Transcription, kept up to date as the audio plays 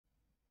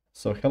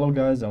So hello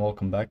guys and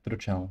welcome back to the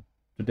channel.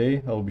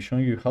 Today I will be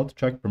showing you how to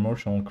check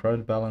promotional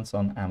credit balance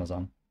on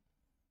Amazon.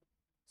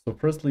 So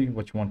firstly,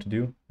 what you want to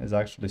do is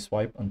actually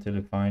swipe until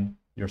you find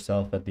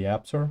yourself at the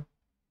App Store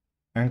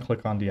and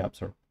click on the App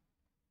Store.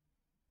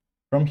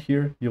 From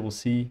here you will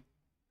see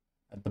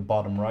at the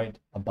bottom right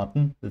a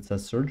button that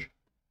says search.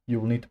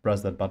 You will need to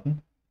press that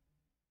button.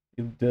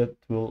 That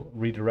will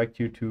redirect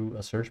you to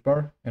a search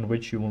bar in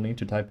which you will need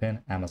to type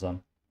in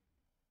Amazon.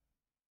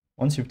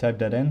 Once you've typed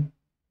that in,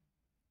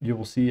 you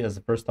will see as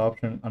the first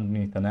option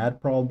underneath an ad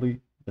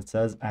probably that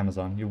says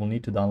Amazon. You will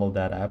need to download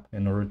that app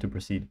in order to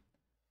proceed.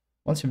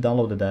 Once you've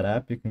downloaded that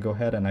app, you can go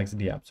ahead and exit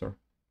the App Store.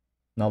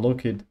 Now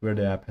locate where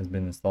the app has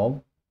been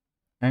installed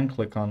and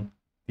click on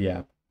the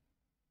app.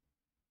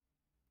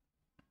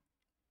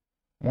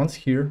 Once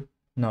here,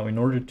 now in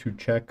order to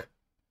check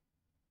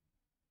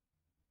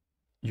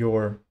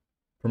your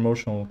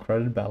promotional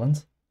credit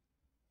balance,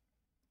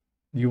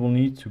 you will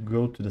need to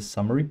go to the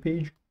summary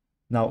page.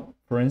 Now,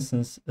 for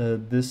instance,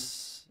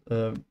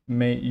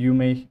 you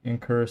may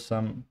incur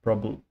some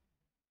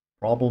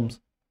problems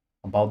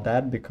about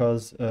that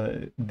because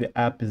the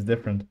app is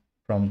different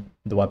from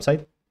the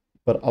website,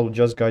 but I'll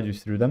just guide you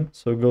through them.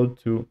 So go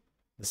to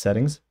the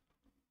settings.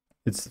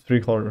 It's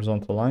 3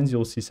 horizontal lines.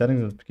 You'll see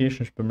settings,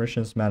 notifications,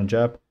 permissions, manage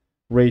app,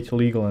 rate,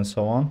 legal, and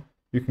so on.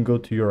 You can go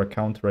to your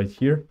account right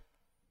here,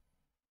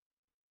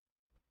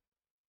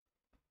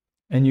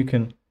 and you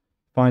can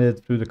find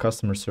it through the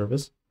customer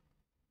service.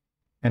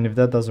 And if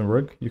that doesn't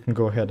work, you can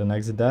go ahead and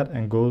exit that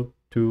and go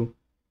to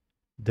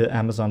the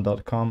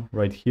Amazon.com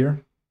right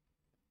here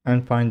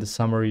and find the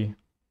summary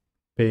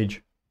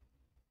page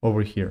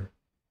over here.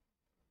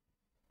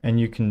 And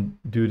you can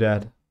do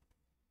that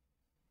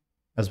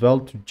as well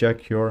to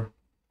check your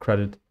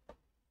credit.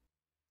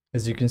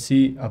 As you can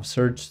see, I've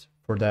searched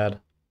for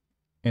that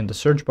in the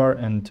search bar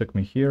and it took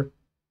me here.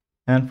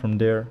 And from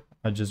there,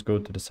 I just go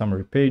to the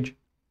summary page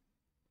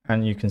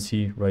and you can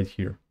see right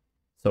here.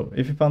 So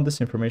if you found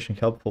this information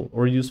helpful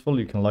or useful,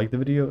 you can like the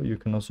video. You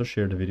can also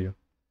share the video.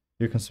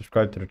 You can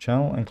subscribe to the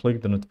channel and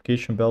click the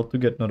notification bell to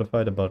get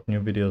notified about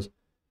new videos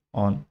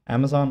on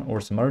Amazon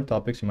or some other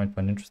topics you might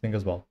find interesting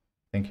as well.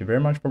 Thank you very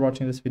much for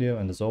watching this video,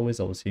 and as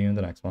always, I will see you in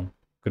the next one.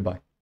 Goodbye.